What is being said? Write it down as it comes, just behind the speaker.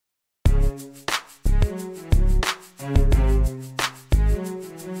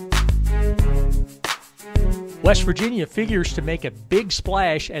West Virginia figures to make a big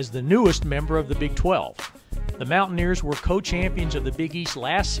splash as the newest member of the Big 12. The Mountaineers were co-champions of the Big East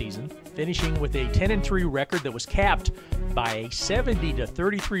last season, finishing with a 10-3 record that was capped by a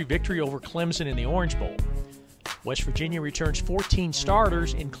 70-33 victory over Clemson in the Orange Bowl. West Virginia returns 14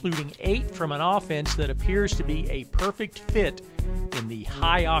 starters, including 8 from an offense that appears to be a perfect fit in the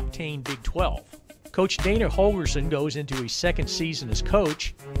high-octane Big 12. Coach Dana Holgorsen goes into his second season as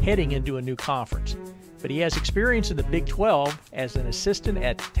coach, heading into a new conference. But he has experience in the Big 12 as an assistant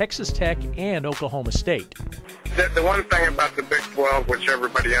at Texas Tech and Oklahoma State. The one thing about the Big 12, which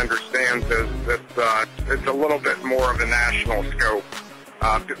everybody understands, is that it's a little bit more of a national scope.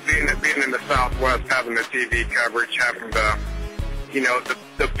 Being in the Southwest, having the TV coverage, having the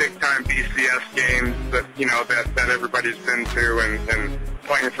big-time BCS games that everybody's been to, and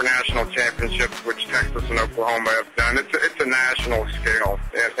playing for national championships, which Texas and Oklahoma have done. It's a national scale,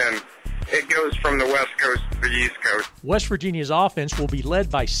 and it goes from the West Coast to the East Coast. West Virginia's offense will be led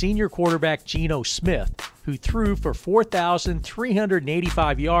by senior quarterback Geno Smith, who threw for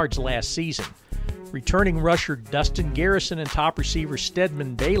 4,385 yards last season. Returning rusher Dustin Garrison and top receiver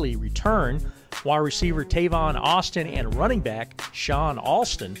Stedman Bailey return, while receiver Tavon Austin and running back Sean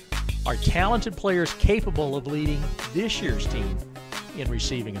Alston are talented players capable of leading this year's team in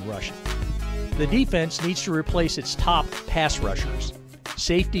receiving and rushing. The defense needs to replace its top pass rushers.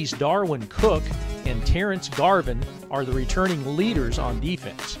 Safeties Darwin Cook and Terrence Garvin are the returning leaders on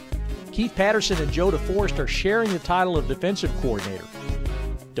defense. Keith Patterson and Joe DeForest are sharing the title of defensive coordinator.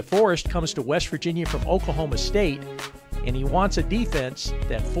 DeForest comes to West Virginia from Oklahoma State, and he wants a defense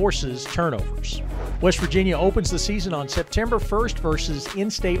that forces turnovers. West Virginia opens the season on September 1st versus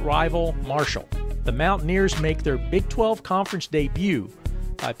in-state rival Marshall. The Mountaineers make their Big 12 Conference debut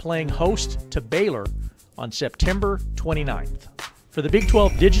by playing host to Baylor on September 29th. For the Big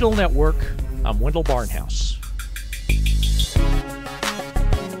 12 Digital Network, I'm Wendell Barnhouse.